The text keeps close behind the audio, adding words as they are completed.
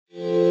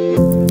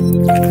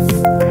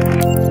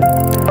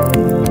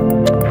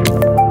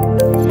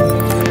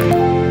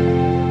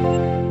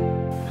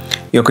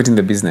You're quitting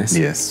the business.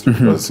 Yes,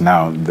 because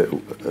now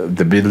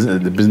the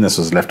business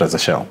was left as a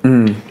shell.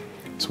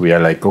 So we are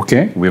like,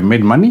 okay, we've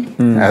made money.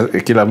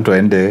 Kila mtu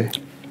aende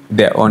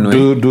Their own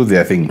way. do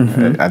their thing.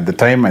 At the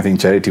time, I think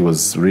Charity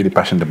was really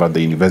passionate about the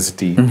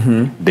university,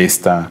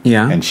 Daystar,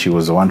 and she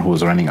was the one who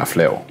was running a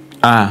Afleo.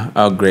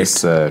 Great.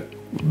 It's a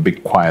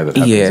big choir that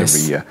happens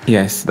every year.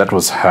 Yes. That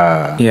was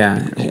her.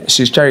 Yeah.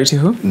 She's Charity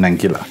who?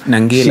 Nangila.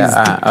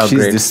 She's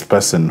She's this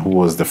person who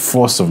was the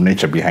force of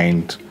nature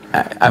behind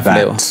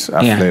Afleo.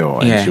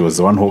 Afleo. And she was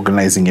the one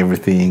organizing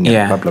everything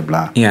and blah, blah,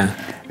 blah. Yeah.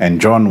 And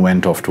John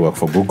went off to work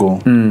for Google.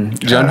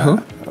 John who?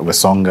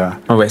 Wesonga.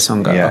 Oh,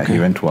 Wesonga. Yeah, okay. he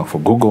went to work for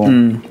Google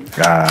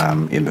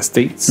in the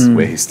States,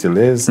 where he still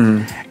is.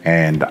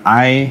 And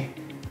I'm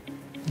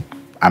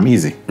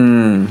easy.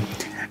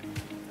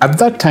 At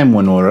that time,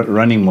 when we were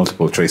running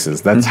multiple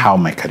traces, that's how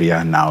my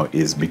career now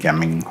is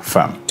becoming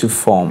firm. To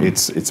form.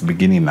 It's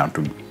beginning now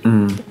to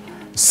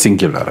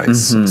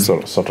singularize,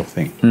 sort of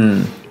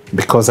thing.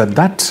 Because at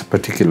that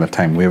particular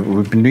time,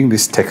 we've been doing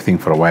this tech thing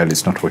for a while.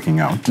 It's not working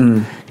out.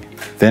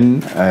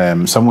 Then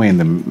somewhere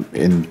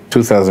in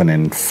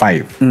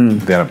 2005,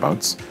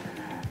 thereabouts,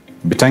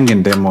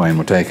 Bitangi Ndemo and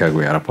Mutahi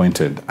Kagwe are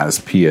appointed as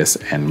PS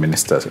and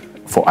ministers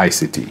for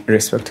ICT,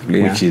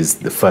 respectively, which is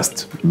the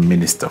first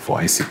minister for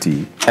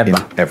ICT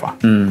ever.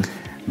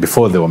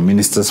 Before, there were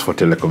ministers for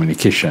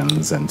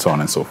telecommunications and so on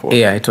and so forth.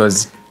 Yeah, it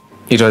was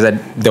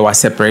they were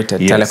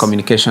separated. Yes.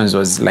 Telecommunications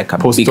was like a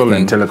Postal big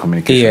thing. and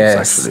telecommunications,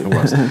 actually,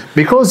 it was.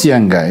 Because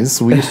young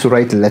guys, we used to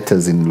write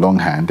letters in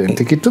longhand and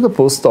take it to the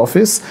post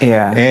office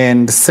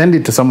and send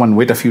it to someone,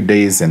 wait a few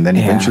days, and then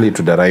eventually it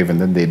would arrive, and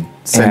then they'd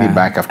send it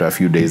back after a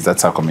few days.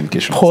 That's how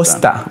communication was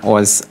done. Posta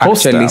was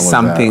actually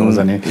something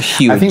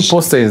huge. I think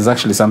Posta is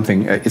actually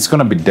something, it's going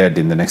to be dead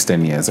in the next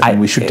 10 years. I mean,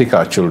 we should take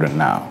our children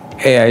now.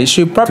 Yeah, it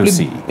should probably to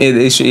see.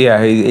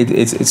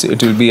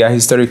 It will be a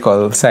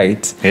historical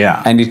site.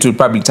 Yeah. And it will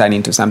probably turn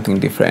into something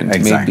different.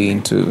 Exactly. Maybe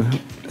into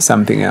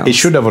something else. It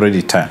should have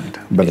already turned,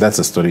 but that's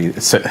a story.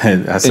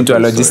 Into a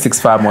logistics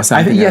firm or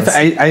something else.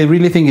 I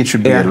really think it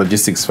should be a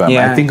logistics firm.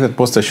 Yeah. I think that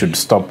Posta should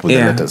stop with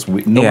the letters.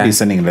 Nobody's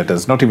sending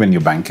letters. Not even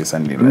your bank is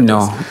sending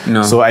letters.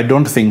 No. So I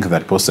don't think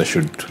that Posta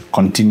should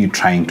continue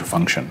trying to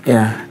function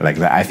like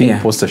that. I think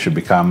Posta should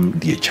become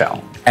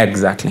DHL.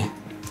 Exactly.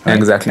 Right?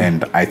 Exactly.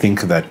 And I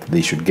think that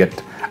they should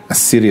get a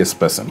serious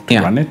person to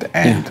run it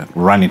and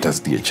run it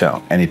as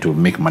DHL, and it will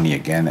make money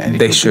again, and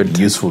they it will should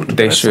be useful to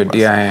they the rest should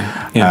of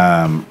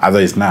us.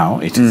 Otherwise, now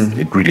it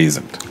really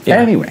isn't.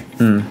 Anyway,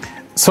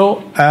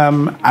 so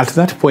at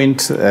that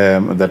point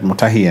that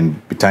Mutahi and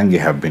Bitangi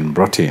have been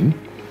brought in,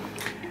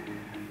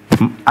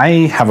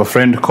 I have a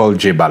friend called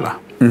Jay Bala,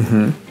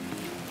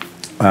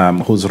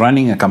 who's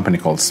running a company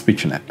called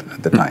SpeechNet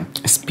at the time.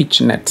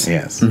 SpeechNet.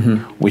 Yes,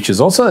 which is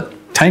also a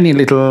tiny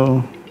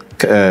little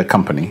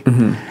company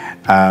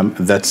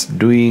that's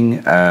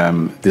doing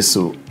this.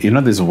 You know,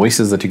 these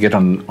voices that you get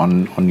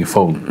on your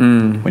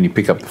phone when you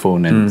pick up the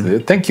phone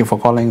and thank you for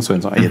calling, so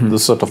and so.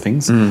 Those sort of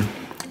things.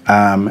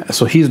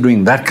 So he's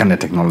doing that kind of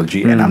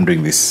technology, and I'm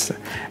doing this.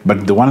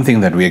 But the one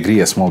thing that we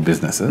agree as small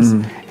businesses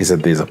is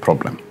that there's a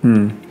problem.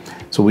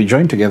 So we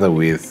joined together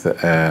with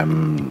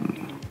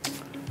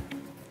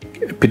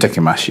Peter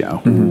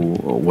Kimashia, who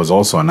was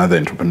also another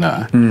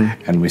entrepreneur,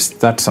 and we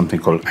start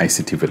something called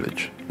ICT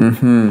Village.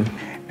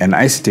 And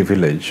ICT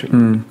Village,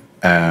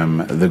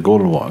 the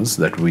goal was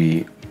that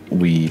we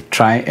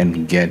try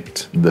and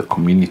get the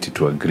community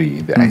to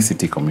agree, the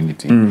ICT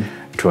community,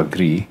 to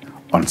agree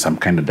on some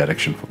kind of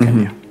direction for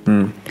Kenya.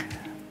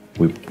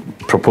 We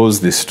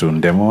proposed this to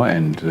Ndemo,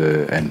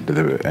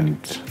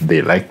 and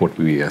they like what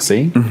we are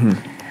saying,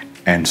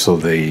 and so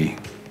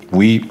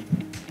we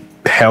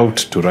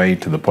helped to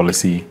write the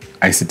policy,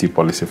 ICT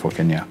policy for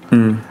Kenya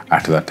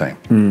at that time.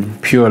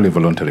 Purely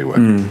voluntary work.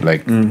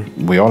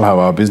 We all have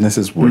our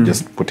businesses, we're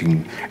just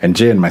putting, and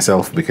Jay and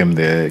myself became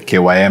the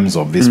KYMs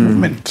of this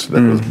movement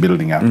that was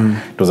building up.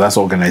 It was us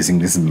organizing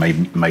this,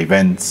 my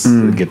events,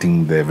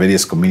 getting the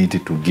various community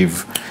to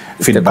give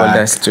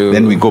feedback.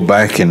 Then we go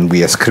back and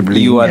we are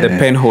scribbling. You are the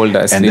pen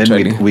holders, and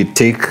literally. then we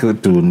take to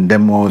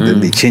Ndemo, then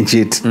they change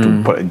it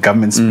to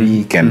government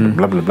speak and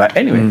blah, blah, blah.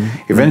 Anyway,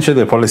 eventually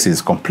the policy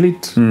is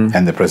complete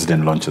and the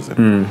president launches it.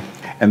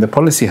 And the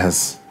policy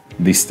has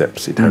these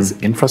steps. It has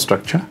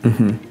infrastructure,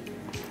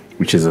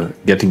 which is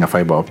getting a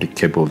fiber optic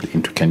cable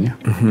into Kenya.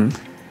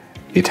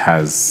 It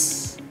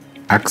has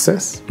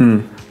access,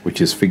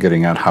 which is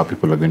figuring out how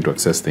people are going to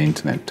access the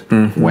internet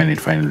when it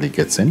finally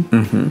gets in.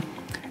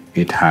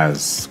 It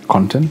has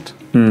content,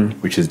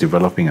 which is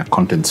developing a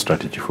content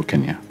strategy for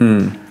Kenya.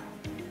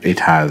 It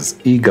has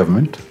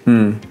e-government,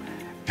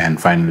 and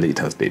finally it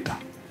has data.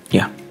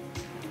 Yeah.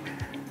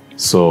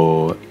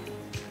 So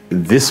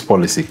this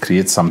policy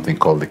creates something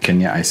called the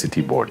Kenya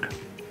ICT Board,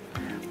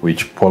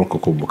 which Paul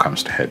Kukubu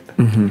comes to head.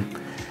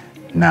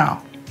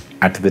 Now,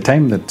 at the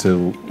time that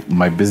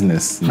my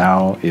business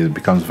now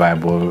becomes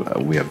viable,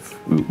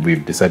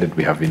 we've decided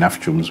we have enough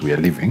chums, we are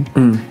leaving.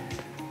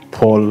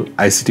 Paul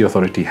ICT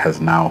Authority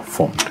has now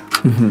formed.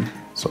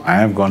 So I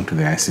have gone to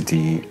the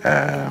ICT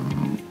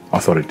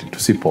Authority to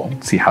see Paul,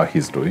 see how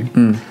he's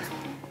doing.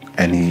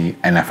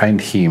 and I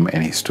find him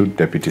and his two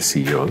deputy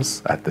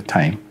CEOs at the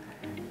time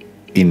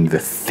in the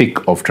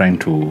thick of trying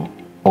to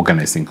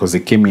organize things, because they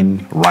came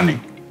in running,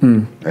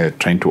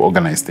 trying to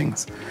organize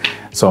things.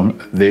 So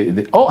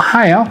they oh,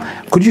 hi Al,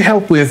 could you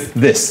help with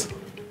this?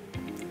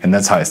 And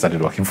that's how I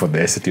started working for the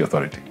ICT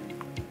authority.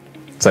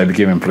 So I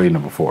became employee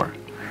number 4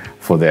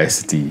 for the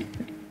ICT.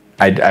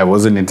 I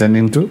wasn't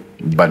intending to,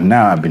 but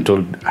now I've been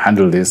told,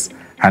 handle this,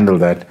 handle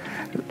that.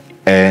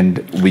 And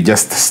we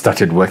just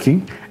started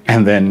working.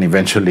 And then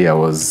eventually I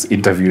was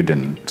interviewed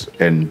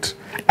and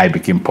I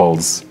became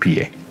Paul's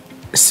PA.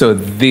 So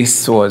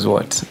this was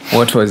what?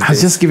 What was I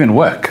was this? just given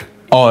work.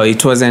 Oh,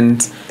 it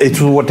wasn't. It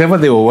was whatever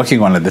they were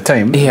working on at the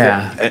time.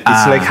 Yeah. It's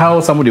like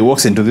how somebody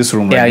walks into this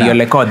room Yeah, right now. you're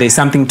like, oh, there's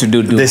something to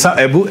do. There's some,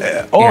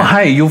 Yeah.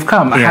 hi, you've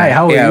come. Hi,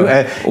 how are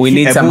you? We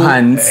need some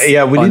hands.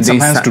 Yeah, we on need some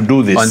this, hands to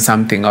do this. on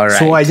something. All right.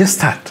 So I just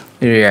start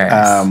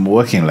Yes.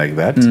 working like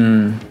that.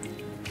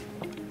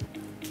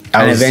 And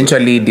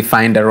eventually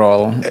defined a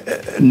role.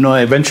 No,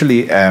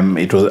 eventually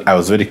I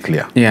was very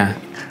clear. Yeah.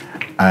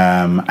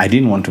 I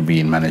didn't want to be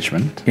in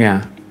management.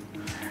 Yeah.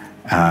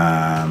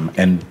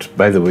 And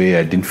by the way,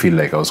 I didn't feel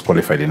like I was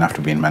qualified enough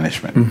to be in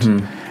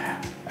management.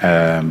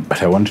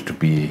 But I wanted to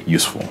be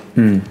useful.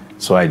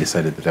 So I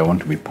decided that I want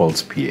to be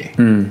Paul's PA.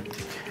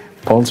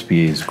 Paul's PA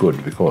is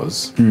good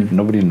because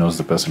nobody knows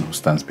the person who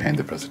stands behind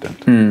the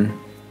president.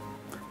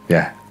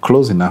 Yeah,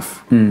 close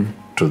enough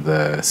to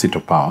the seat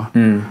of power,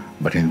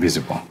 but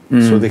invisible.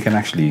 So they can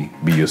actually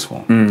be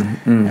useful.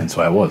 And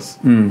so I was.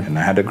 And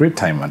I had a great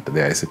time at the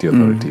ICT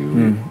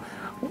authority.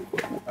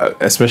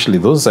 Especially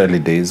those early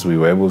days, we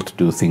were able to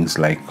do things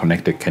like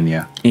Connected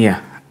Kenya. Yeah.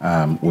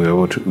 We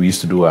used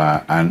to do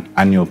an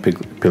annual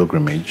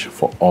pilgrimage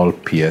for all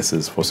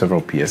PSs, for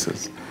several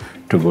PSs,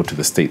 to go to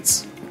the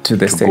States. To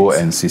the States. Go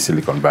and see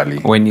Silicon Valley.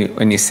 When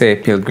you say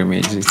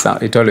pilgrimage,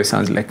 it always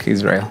sounds like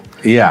Israel.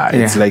 Yeah,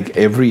 it's like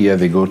every year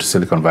they go to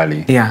Silicon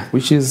Valley. Yeah.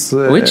 Which is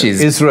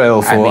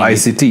Israel for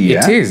ICT.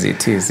 Yeah?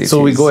 It is. So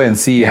we go and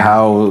see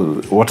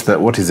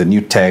what is the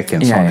new tech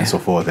and so on and so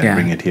forth, and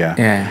bring it here.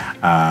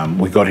 Yeah.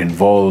 We got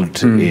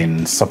involved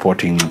in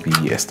supporting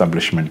the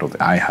establishment of the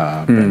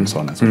iHub and so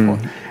on and so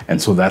forth.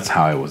 And so that's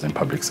how I was in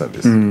public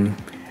service.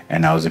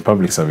 And I was in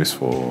public service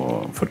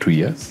for 2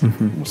 years.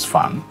 It was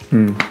fun.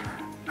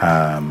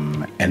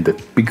 And the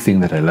big thing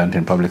that I learned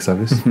in public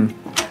service,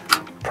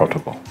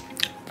 protocol,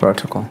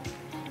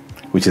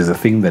 which is a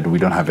thing that we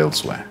don't have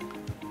elsewhere.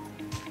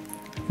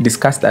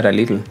 Discuss that a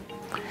little.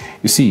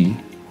 You see,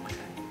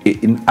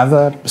 in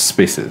other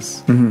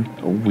spaces,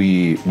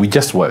 we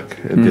just work.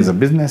 There's a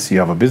business, you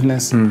have a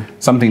business,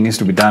 something needs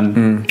to be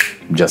done,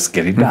 just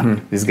get it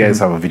done. These guys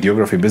have a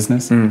videography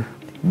business.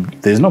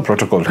 There's no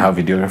protocol to how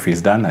videography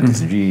is done at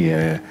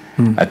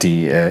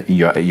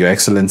Your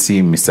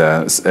Excellency,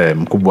 Mr.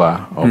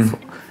 Mkubwa.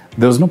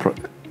 There was no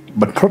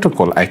but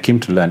protocol, I came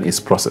to learn, is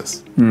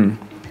process,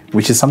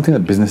 which is something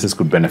that businesses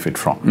could benefit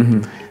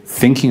from.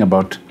 Thinking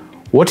about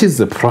what is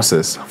the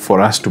process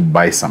for us to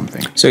buy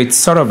something. So it's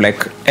sort of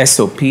like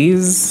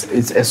SOPs.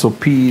 It's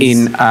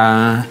SOPs.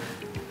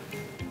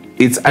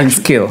 It's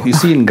skill. You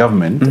see, in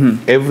government,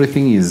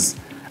 everything is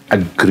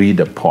agreed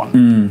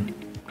upon.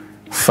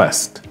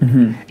 First,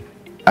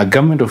 a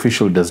government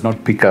official does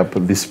not pick up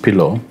this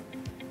pillow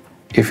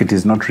if it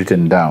is not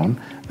written down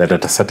that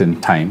at a certain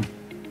time,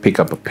 pick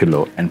up a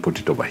pillow and put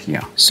it over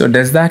here. So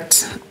does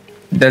that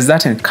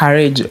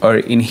encourage or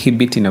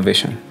inhibit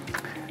innovation?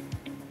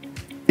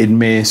 It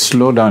may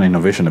slow down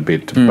innovation a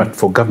bit, but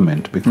for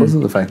government, because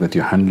of the fact that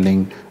you're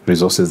handling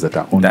resources that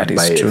are owned by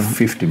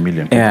 50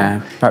 million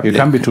people, you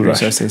can't be too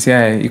rushed.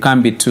 Yeah, you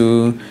can't be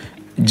too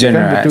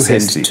generous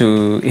and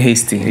too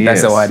hasty.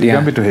 That's the word. You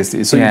can't be too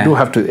hasty. So you do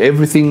have to,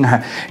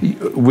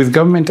 with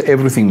government,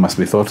 everything must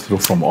be thought through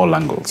from all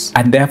angles.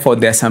 And therefore,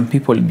 there are some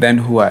people then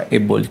who are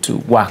able to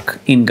work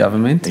in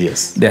government.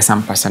 Yes. There are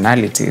some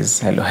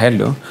personalities,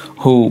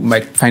 who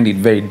might find it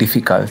very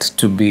difficult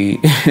to be...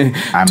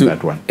 I'm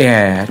that one.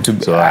 Yeah.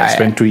 So I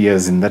spent 2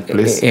 years in that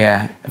place.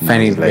 Yeah,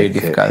 find it very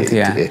difficult,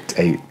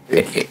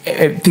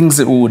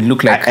 things would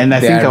look like and I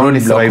think I only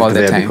thrived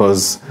there time.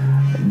 Because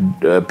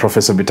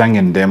Professor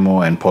Bitangen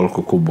Demo and Paul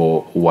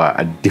Kukubo were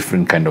a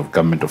different kind of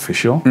government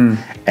official,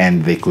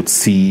 and they could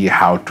see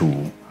how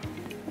to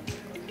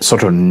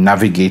sort of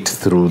navigate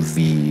through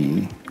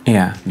the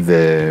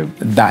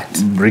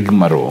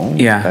rigmarole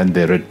and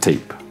the red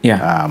tape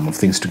of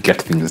things to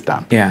get things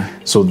done.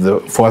 So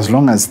for as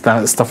long as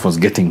that stuff was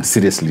getting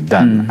seriously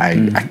done,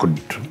 I could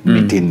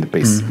maintain the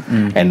pace.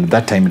 And at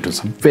that time it was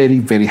very,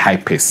 very high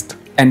paced.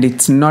 And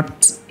it's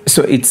not,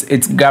 so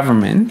it's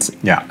government.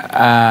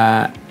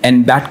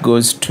 And that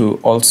goes to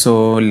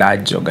also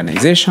large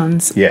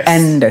organizations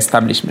and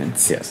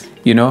establishments. Yes.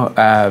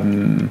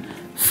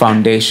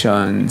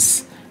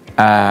 Foundations,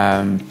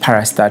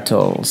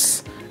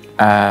 parastatals,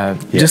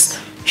 just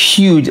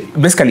huge,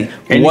 basically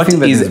anything what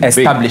is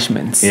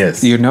establishments.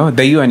 Yes.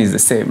 The UN is the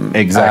same.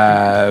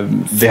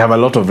 Exactly. They have a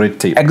lot of red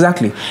tape.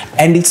 Exactly.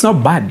 And it's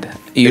not bad.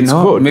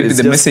 maybe it's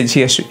the message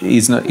here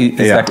is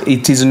that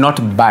it is not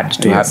bad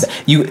to have that.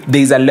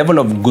 There is a level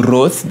of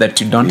growth that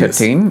you don't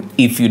attain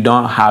if you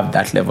don't have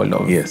that level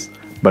of... Yes.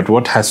 But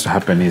what has to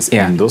happen is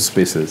in those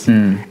spaces,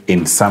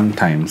 in some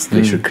times,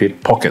 they should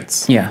create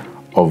pockets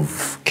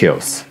of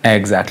chaos.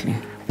 Exactly.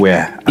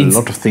 Where a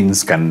lot of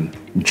things can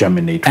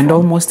germinate and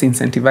almost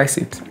incentivize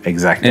it.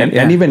 Exactly.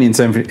 And even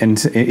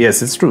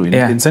yes, it's true.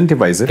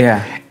 Incentivize it.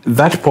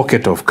 That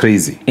pocket of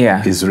crazy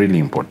is really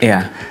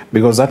important.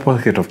 Because that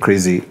pocket of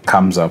crazy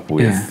comes up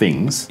with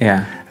things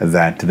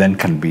that then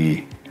can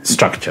be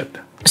structured.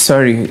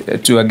 Sorry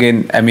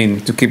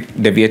to keep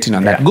deviating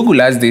on that. Google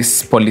has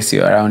this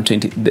policy around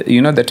 20, the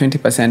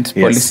 20%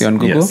 policy on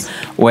Google,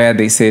 where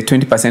they say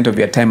 20% of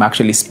your time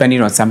actually spending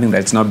on something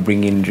that's not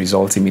bringing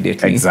results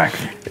immediately.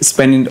 Exactly.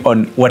 Spending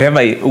on whatever,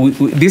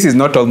 this is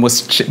not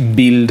almost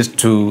billed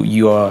to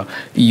your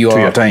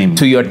time.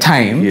 To your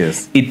time.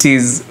 Yes. It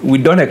is, we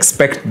don't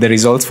expect the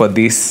results for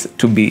this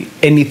to be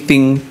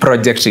anything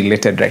project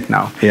related right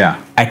now.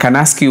 Yeah. I can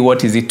ask you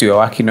what is it you're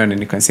working on, and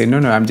you can say, no,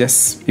 I'm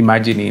just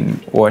imagining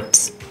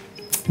what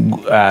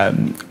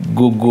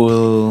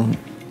Google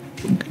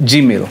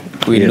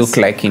Gmail will look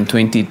like in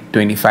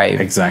 2025.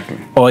 Exactly.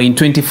 Or in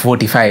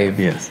 2045.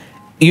 Yes.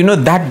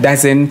 That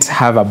doesn't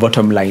have a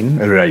bottom line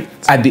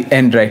at the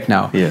end right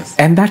now. Yes.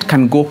 And that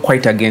can go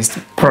quite against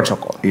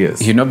protocol.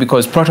 Yes.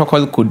 Because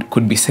protocol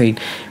could be said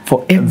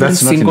for every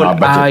single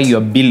hour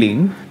you're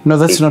billing. No,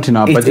 that's not in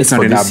our budget. It's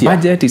not in our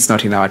budget. It's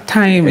not in our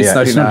time. It's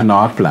not in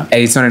our plan.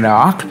 It's not in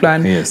our act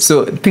plan. Yes.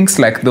 So things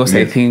like those,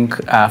 I think,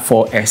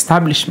 for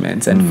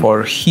establishments and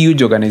for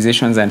huge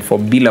organizations and for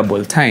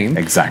billable time,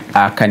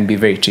 can be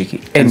very tricky.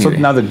 Anyway. And so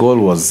now the goal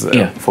was,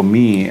 for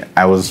me,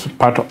 I was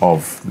part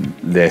of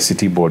the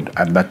ICT board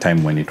at that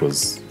time when it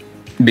was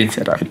being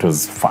set up. It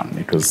was fun.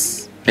 It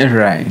was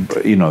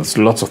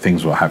lots of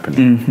things were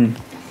happening.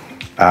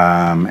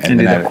 And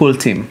then a cool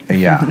team.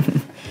 Yeah,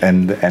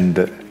 and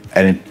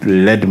it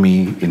led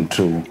me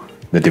into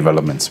the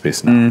development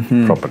space now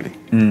properly.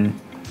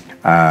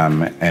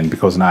 And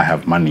because now I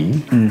have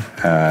money,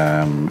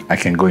 I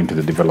can go into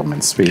the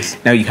development space.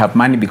 Now you have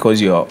money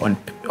because you're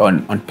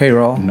on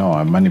payroll? No, I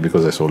have money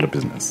because I sold a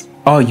business.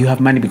 Oh, you have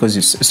money because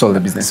you sold the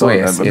business.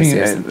 Yes.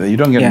 You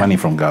don't get money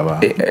from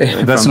Gava.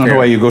 That's not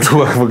why you go to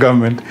work for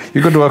government.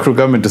 You go to work for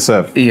government to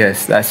serve.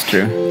 Yes, that's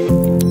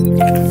true.